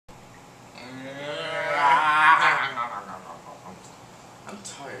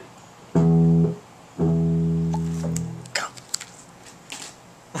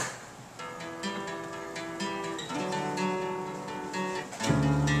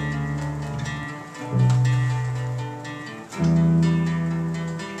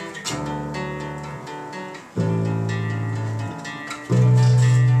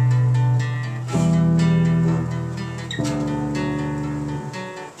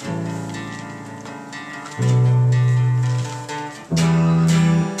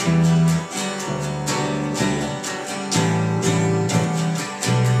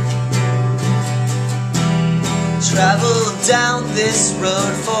down this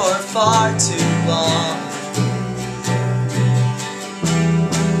road for far too long.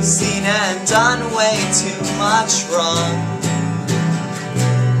 Seen and done way too much wrong.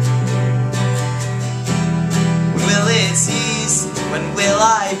 Will it cease? When will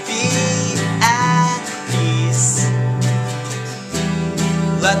I be at peace?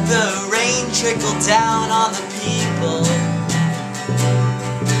 Let the rain trickle down on the people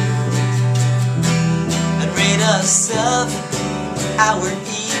and rid us of our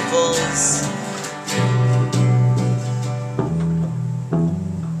evils.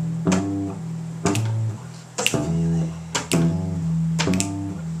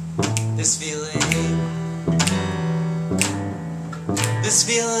 This feeling, this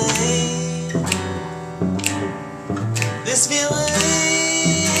feeling, this feeling.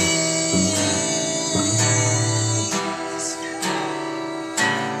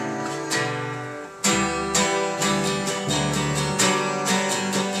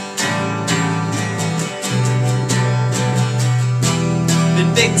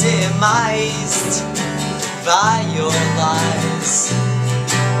 Been victimized by your lies.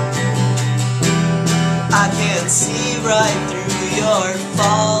 I can see right through your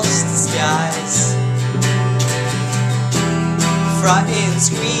false disguise. Frightened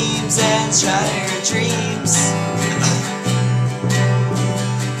screams and shattered dreams.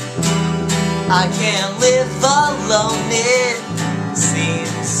 I can't live alone, it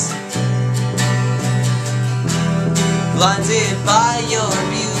seems. Blinded by your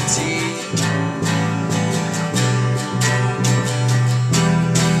beauty,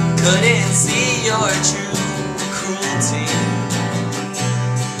 couldn't see your true cruelty.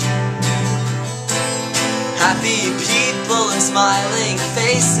 Happy people and smiling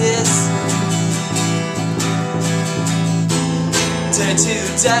faces turn to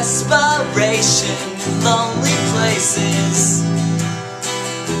desperation in lonely places.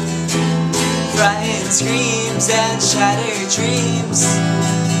 Frightened screams and shattered dreams.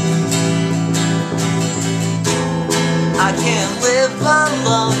 I can't live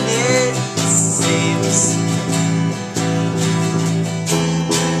alone, it seems.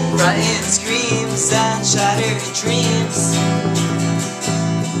 Frightened screams and shattered dreams.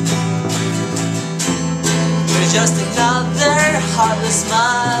 You're just another heartless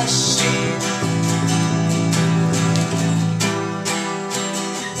machine.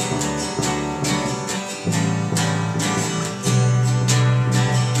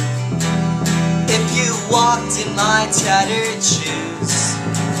 If you walked in my tattered shoes,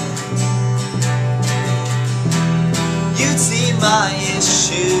 you'd see my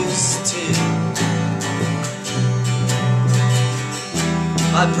issues too.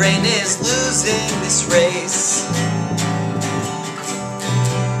 My brain is losing this race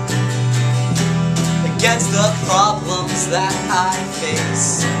against the problems that I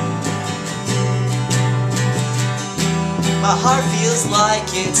face. My heart feels like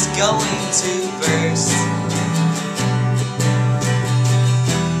it's going to burst.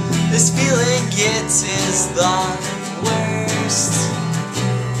 This feeling, it is the worst.